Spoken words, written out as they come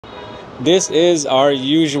This is our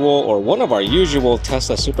usual, or one of our usual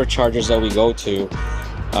Tesla superchargers that we go to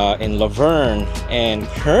in Laverne, and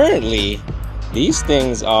currently these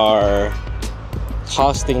things are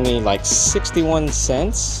costing me like 61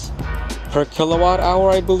 cents per kilowatt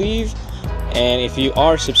hour, I believe. And if you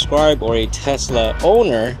are subscribed or a Tesla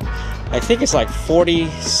owner, I think it's like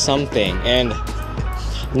 40 something, and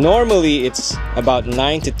normally it's about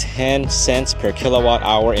 9 to 10 cents per kilowatt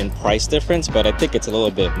hour in price difference, but I think it's a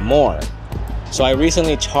little bit more. So I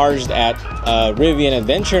recently charged at Rivian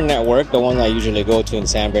Adventure Network, the one I usually go to in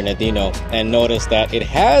San Bernardino, and noticed that it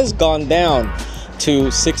has gone down to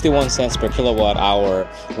 61 cents per kilowatt hour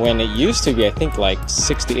when it used to be, I think, like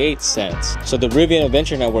 68 cents. So the Rivian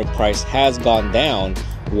Adventure Network price has gone down,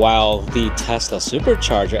 while the Tesla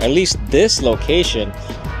supercharger, at least this location,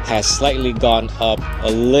 has slightly gone up a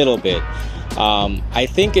little bit. I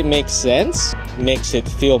think it makes sense, makes it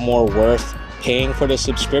feel more worth paying for the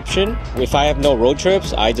subscription. If I have no road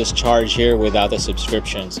trips, I just charge here without the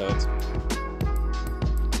subscription, so